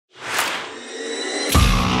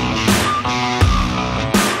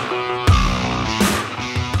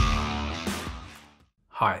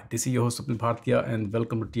This is your host, Swapnil Bhartiya, and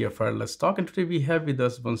welcome to TFiR. Let's talk. And today we have with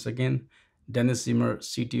us once again Dennis Zimmer,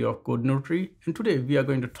 CTO of Codenotary. And today we are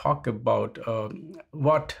going to talk about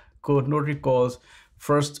what Codenotary calls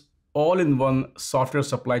first all-in-one software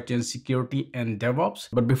supply chain security and DevOps.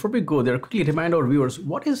 But before we go there, quickly remind our viewers,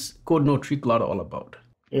 what is Codenotary Cloud all about?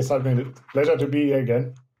 Yes, Swapnil, pleasure to be here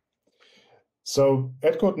again. So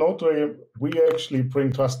at Codenotary, we actually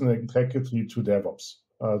bring trust and integrity to DevOps,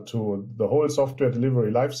 to the whole software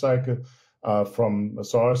delivery lifecycle, from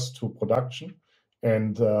source to production.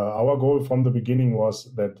 And our goal from the beginning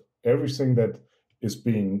was that everything that is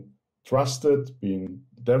being trusted, being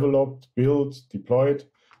developed, built, deployed,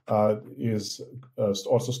 is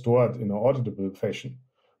also stored in an auditable fashion.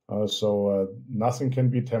 So nothing can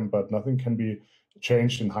be tampered, nothing can be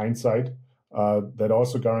changed in hindsight. That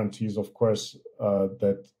also guarantees, of course,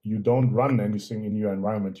 that you don't run anything in your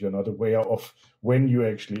environment you're not aware of when you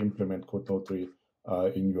actually implement Codenotary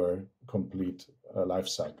in your complete life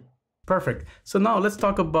cycle. Perfect. So now let's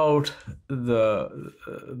talk about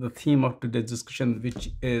the theme of today's discussion, which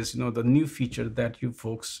is the new feature that you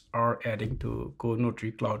folks are adding to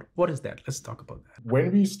Codenotary Cloud. What is that? Let's talk about that.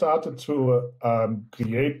 When we started to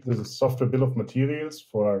create the software bill of materials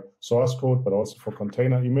for source code, but also for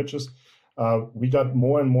container images, we got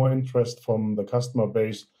more and more interest from the customer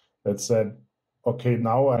base that said, okay,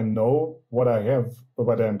 now I know what I have,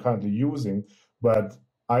 what I'm currently using, but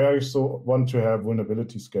I also want to have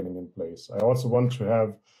vulnerability scanning in place. I also want to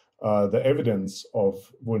have the evidence of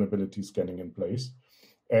vulnerability scanning in place.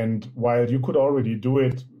 And while you could already do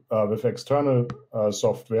it with external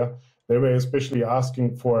software, they were especially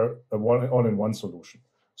asking for a all-in-one solution.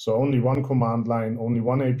 So only one command line, only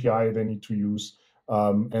one API they need to use.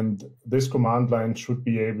 And this command line should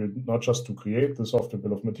be able not just to create the software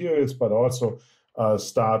bill of materials, but also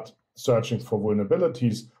start searching for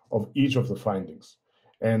vulnerabilities of each of the findings.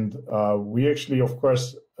 And we actually, of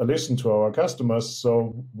course, listened to our customers.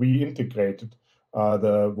 So we integrated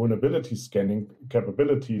the vulnerability scanning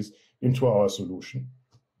capabilities into our solution.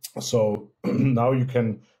 So now you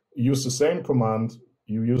can use the same command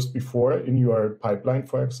you used before in your pipeline,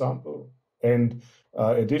 for example, and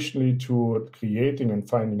additionally to creating and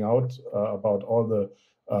finding out about all the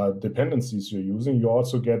dependencies you're using, you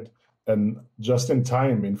also get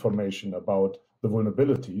just-in-time information about the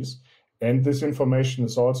vulnerabilities. And this information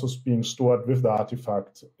is also being stored with the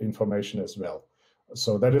artifact information as well.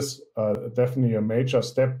 So that is definitely a major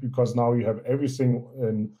step, because now you have everything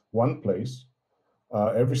in one place.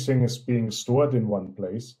 Everything is being stored in one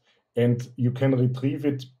place, and you can retrieve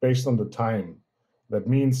it based on the time. That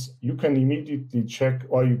means you can immediately check,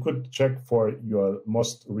 or you could check for your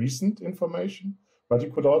most recent information, but you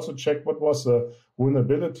could also check what was the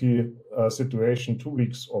vulnerability situation 2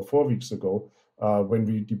 weeks or 4 weeks ago when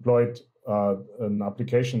we deployed an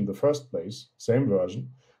application in the first place, same version,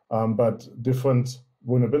 but different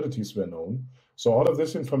vulnerabilities were known. So all of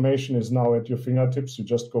this information is now at your fingertips. You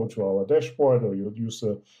just go to our dashboard, or you use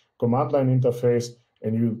a command line interface,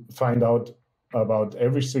 and you find out about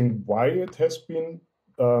everything, why it has been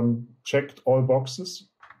checked all boxes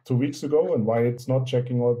 2 weeks ago, and why it's not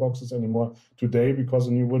checking all boxes anymore today because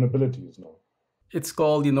a new vulnerability is known. It's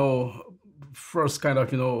called, first kind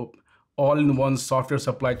of, all-in-one software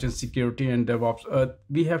supply chain security and DevOps.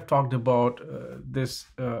 We have talked about this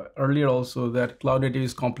earlier also, that cloud native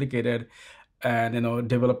is complicated, and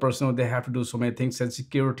developers they have to do so many things, and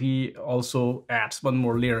security also adds one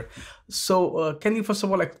more layer. So can you first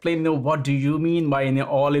of all explain what do you mean by an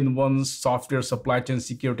all-in-one software supply chain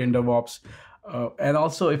security and DevOps? And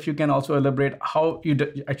also, if you can also elaborate how you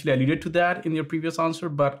actually alluded to that in your previous answer,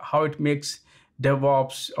 but how it makes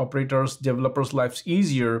DevOps operators, developers' lives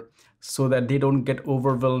easier, so that they don't get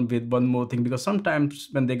overwhelmed with one more thing, because sometimes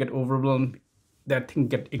when they get overwhelmed, that thing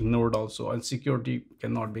get ignored also, and security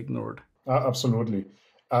cannot be ignored. Absolutely.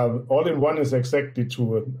 All-in-one is exactly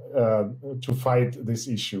to fight this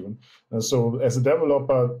issue. So as a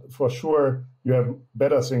developer, for sure, you have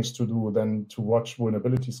better things to do than to watch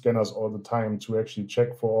vulnerability scanners all the time to actually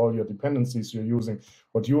check for all your dependencies you're using.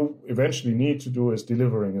 What you eventually need to do is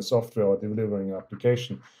delivering a software or delivering an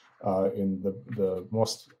application in the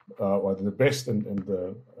most or the best and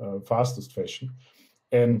the fastest fashion.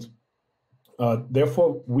 And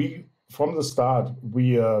therefore, from the start,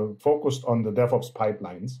 we focused on the DevOps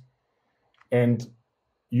pipelines, and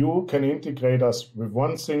you can integrate us with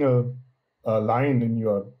one single line in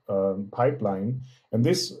your pipeline, and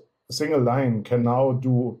this single line can now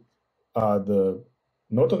do the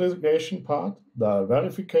notarization part, the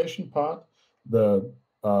verification part, the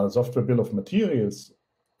software bill of materials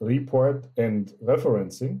report and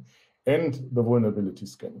referencing, and the vulnerability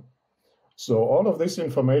scanning. So all of this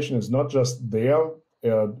information is not just there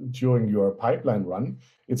during your pipeline run,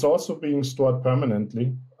 it's also being stored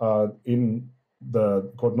permanently in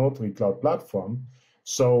the Codenotary Cloud platform.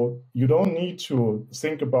 So you don't need to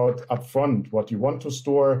think about upfront what you want to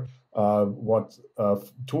store, what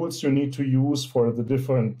tools you need to use for the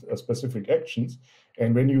different specific actions.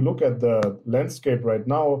 And when you look at the landscape right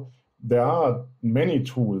now, there are many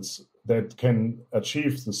tools that can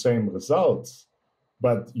achieve the same results,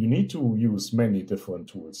 but you need to use many different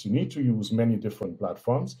tools. You need to use many different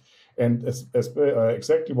platforms. And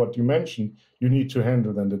exactly what you mentioned, you need to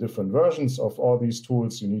handle then the different versions of all these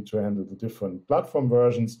tools. You need to handle the different platform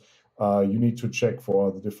versions. You need to check for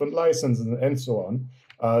all the different licenses and so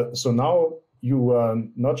on. So now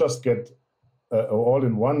you not just get an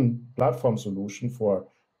all-in-one platform solution for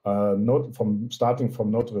starting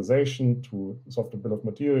from notarization to software bill of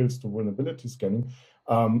materials to vulnerability scanning,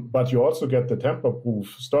 but you also get the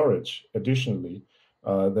tamper-proof storage additionally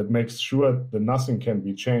that makes sure that nothing can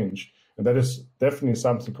be changed. And that is definitely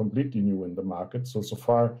something completely new in the market. So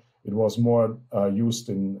far, it was more used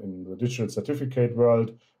in the digital certificate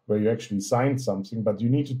world, where you actually signed something, but you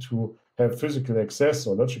needed to have physical access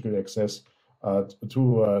or logical access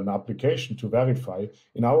to an application to verify.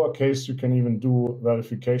 In our case, you can even do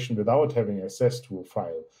verification without having access to a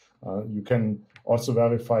file. You can also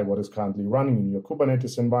verify what is currently running in your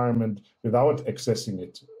Kubernetes environment without accessing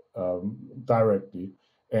it directly.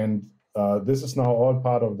 And this is now all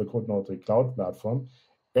part of the Codenotary Cloud platform.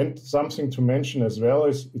 And something to mention as well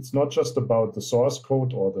is it's not just about the source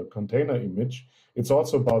code or the container image, it's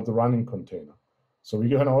also about the running container. So we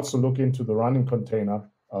can also look into the running container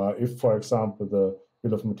if, for example, the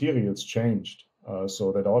bill of materials changed.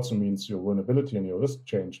 So that also means your vulnerability and your risk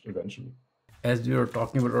changed eventually. As you were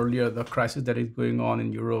talking about earlier, the crisis that is going on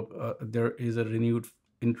in Europe, there is a renewed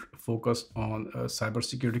focus on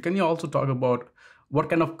cybersecurity. Can you also talk about what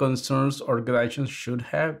kind of concerns organizations should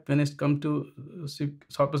have when it comes to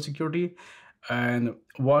cybersecurity, and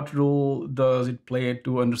what role does it play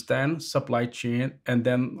to understand supply chain, and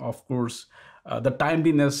then, of course, the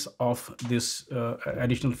timeliness of this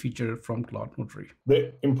additional feature from Codenotary?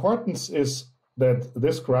 The importance is that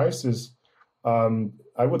this crisis,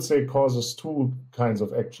 I would say, causes two kinds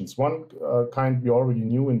of actions. One kind we already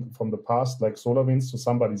knew from the past, like SolarWinds, so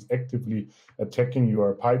somebody's actively attacking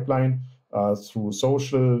your pipeline through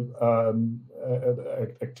social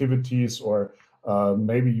activities, or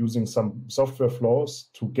maybe using some software flaws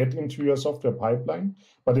to get into your software pipeline,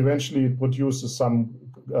 but eventually it produces some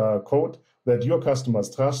code that your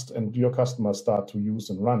customers trust and your customers start to use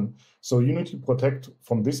and run. So you need to protect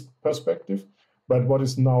from this perspective. But what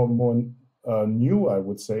is now more new, I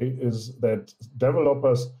would say, is that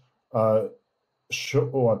developers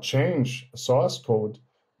change source code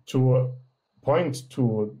to point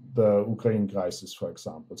to the Ukraine crisis, for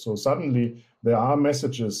example. So suddenly there are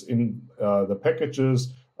messages in the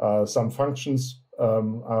packages, some functions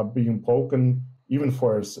are being broken, even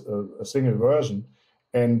for a single version.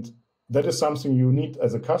 And that is something you need,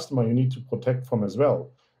 as a customer, you need to protect from as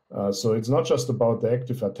well. So it's not just about the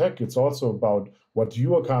active attack, it's also about what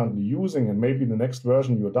you are currently using, and maybe the next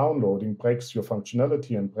version you're downloading breaks your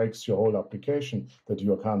functionality and breaks your whole application that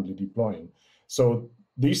you are currently deploying. So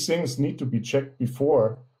these things need to be checked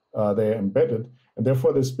before they are embedded, and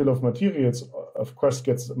therefore this bill of materials, of course,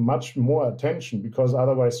 gets much more attention, because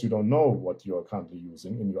otherwise you don't know what you are currently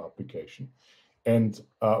using in your application. And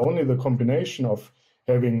only the combination of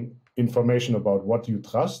having information about what you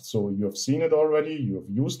trust, so you have seen it already, you have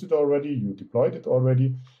used it already, you deployed it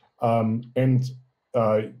already, and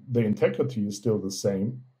the integrity is still the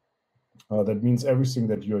same. That means everything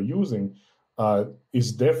that you're using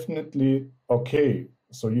is definitely okay.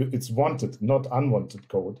 So it's wanted, not unwanted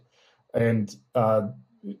code. And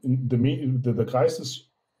the crisis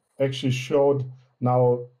actually showed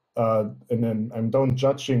now, and then I'm not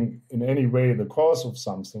judging in any way the cause of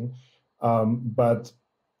something, but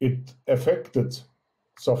it affected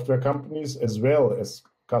software companies as well as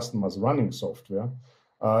customers running software.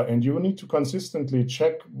 And you need to consistently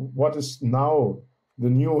check what is now the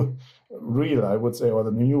new real, I would say, or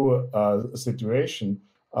the new situation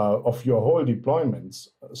of your whole deployments.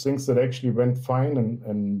 Things that actually went fine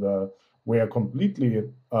and were completely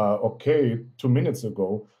okay 2 minutes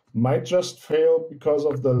ago might just fail because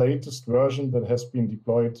of the latest version that has been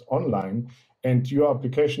deployed online. And your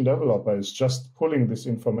application developer is just pulling this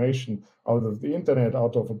information out of the internet,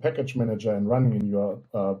 out of a package manager, and running in your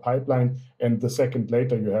pipeline. And the second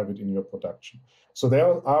later, you have it in your production. So there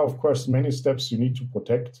are, of course, many steps you need to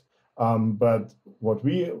protect. But what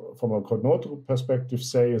we, from a Codenotary perspective,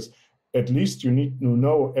 say is at least you need to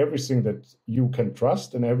know everything that you can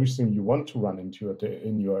trust and everything you want to run into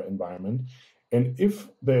in your environment. And if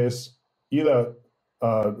there's either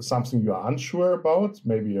something you are unsure about,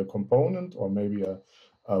 maybe a component or maybe a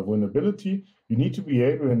vulnerability, you need to be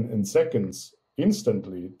able in seconds,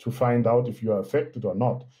 instantly, to find out if you are affected or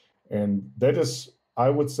not. And that is, I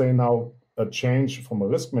would say now, a change from a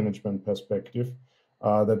risk management perspective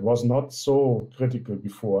that was not so critical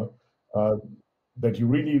before. That you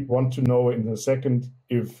really want to know in a second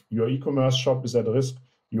if your e-commerce shop is at risk,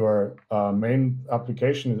 your main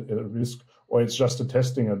application is at risk, or it's just a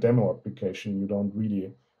testing, a demo application you don't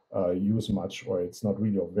really use much, or it's not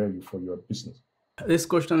really of value for your business. This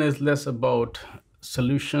question is less about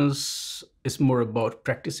solutions, it's more about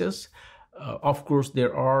practices. Of course,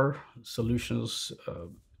 there are solutions.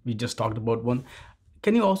 We just talked about one.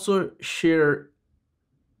 Can you also share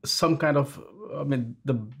some kind of, I mean,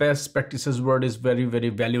 the best practices word is very, very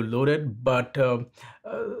value loaded, but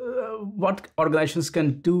what organizations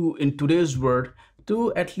can do in today's world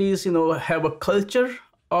to at least, have a culture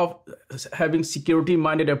of having security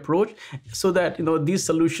minded approach, so that, these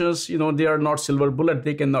solutions, they are not silver bullet,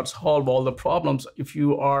 they cannot solve all the problems if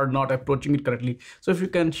you are not approaching it correctly. So if you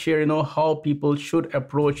can share, how people should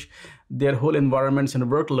approach their whole environments and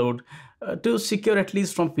workload to secure, at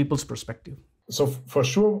least from people's perspective. So for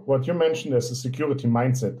sure, what you mentioned as a security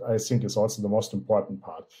mindset, I think is also the most important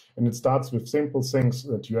part. And it starts with simple things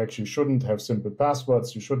that you actually shouldn't have simple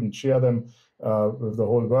passwords. You shouldn't share them with the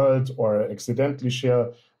whole world, or accidentally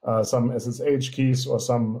share some SSH keys or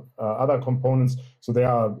some other components. So there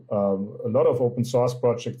are a lot of open source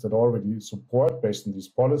projects that already support based on these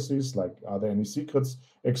policies, like are there any secrets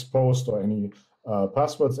exposed or any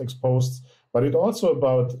passwords exposed. But it's also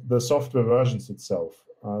about the software versions itself.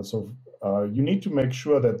 You need to make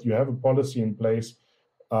sure that you have a policy in place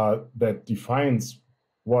that defines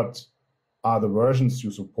what are the versions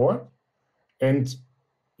you support. And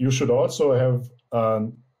you should also have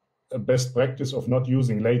a best practice of not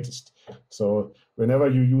using latest. So whenever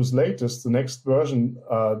you use latest, the next version,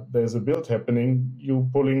 there's a build happening, you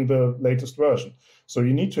pulling the latest version. So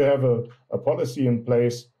you need to have a policy in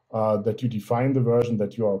place that you define the version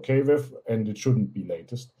that you are okay with, and it shouldn't be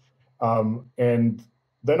latest. And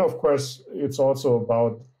then, of course, it's also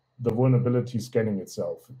about the vulnerability scanning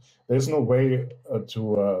itself. There's no way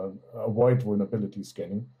to avoid vulnerability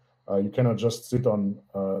scanning. You cannot just sit on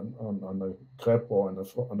a grep or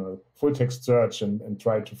on a full text search and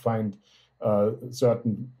try to find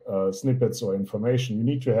certain snippets or information. You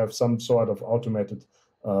need to have some sort of automated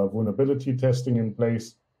vulnerability testing in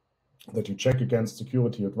place that you check against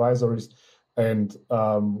security advisories. And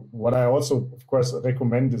what I also, of course,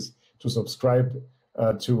 recommend is to subscribe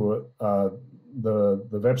to the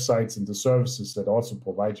websites and the services that also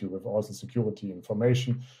provide you with all the security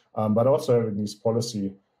information, but also having these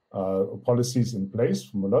policies in place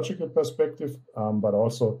from a logical perspective, but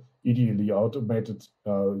also ideally automated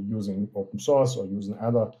using open source or using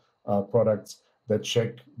other products that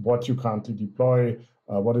check what you currently deploy,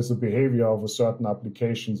 what is the behavior of a certain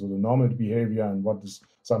application, so the normal behavior, and what is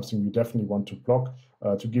something you definitely want to block.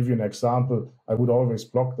 To give you an example, I would always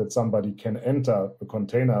block that somebody can enter a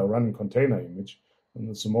container, a running container image.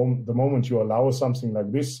 And the moment you allow something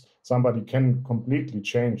like this, somebody can completely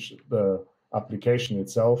change the application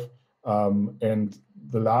itself. And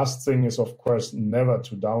the last thing is, of course, never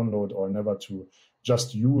to download or never to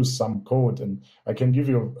just use some code. And I can give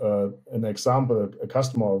you an example. A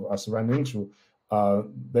customer of us ran into,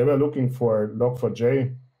 they were looking for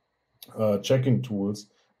Log4j checking tools,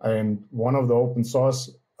 and one of the open source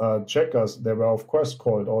checkers, they were of course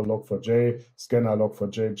called all Log4j scanner,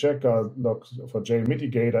 Log4j checker, Log4j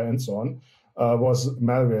mitigator, and so on, was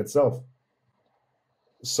malware itself.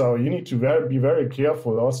 So you need to be very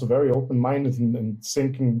careful, also very open-minded and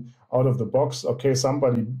thinking out of the box. Okay,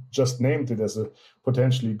 somebody just named it as a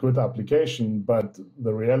potentially good application, but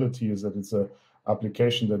the reality is that it's an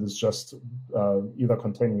application that is just either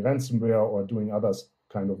containing ransomware or doing other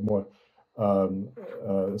kind of more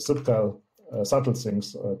subtle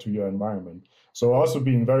things to your environment. So also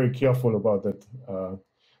being very careful about that.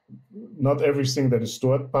 Not everything that is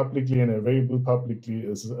stored publicly and available publicly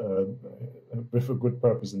is with a good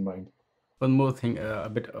purpose in mind. One more thing, a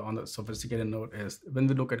bit on the sophisticated note, is when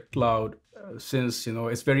we look at cloud, since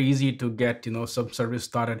it's very easy to get some service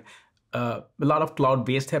started. A lot of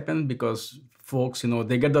cloud-based happen because folks,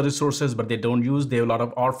 they get the resources, but they don't use. They have a lot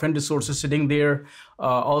of orphan resources sitting there.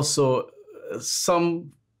 Also,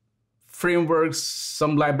 some frameworks,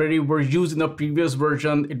 some library were used in a previous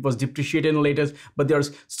version. It was depreciated in the latest, but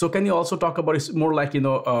so can you also talk about it's more like,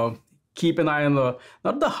 keep an eye on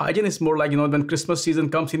not the hygiene, is more like, when Christmas season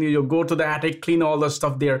comes in, you go to the attic, clean all the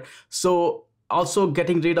stuff there. So also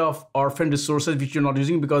getting rid of orphan resources which you're not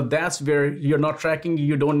using, because that's where you're not tracking,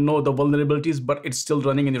 you don't know the vulnerabilities, but it's still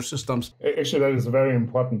running in your systems. Actually, that is a very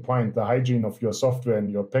important point, the hygiene of your software and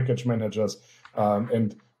your package managers.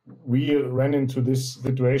 And we ran into these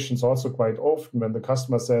situations also quite often when the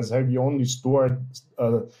customer says, hey, we only store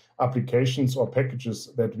applications or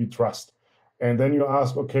packages that we trust. And then you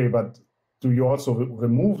ask, okay, but do you also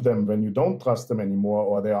remove them when you don't trust them anymore,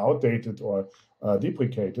 or they are outdated or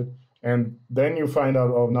deprecated? And then you find out,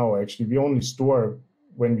 oh, no, actually, we only store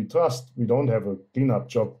when we trust. We don't have a cleanup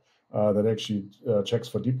job that actually checks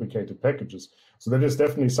for deprecated packages. So that is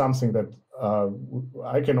definitely something that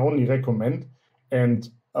I can only recommend. And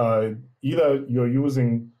either you're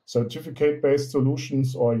using certificate-based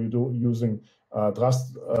solutions, or you're using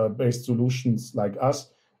trust-based solutions like us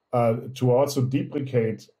to also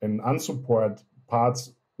deprecate and unsupport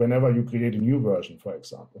parts whenever you create a new version, for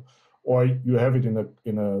example. Or you have it in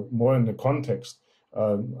a more in the context.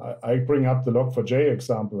 I bring up the Log4j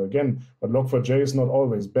example again, but Log4j is not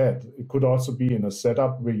always bad. It could also be in a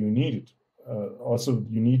setup where you need it. Also,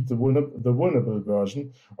 you need the vulnerable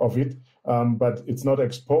version of it, but it's not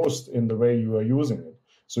exposed in the way you are using it.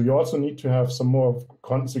 So you also need to have some more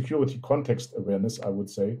security context awareness, I would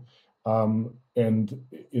say, and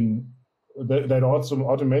that also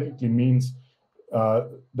automatically means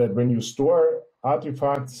that when you store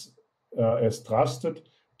artifacts as trusted,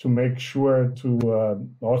 to make sure to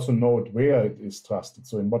also note where it is trusted.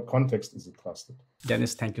 So in what context is it trusted?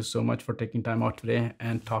 Dennis, thank you so much for taking time out today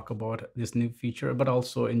and talk about this new feature, but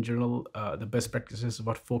also in general, the best practices,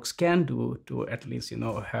 what folks can do to at least,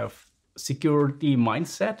 have security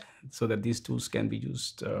mindset so that these tools can be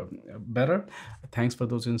used better. Thanks for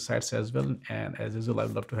those insights as well. And as usual, I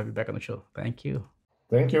would love to have you back on the show. Thank you.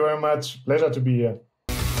 Thank you very much. Pleasure to be here.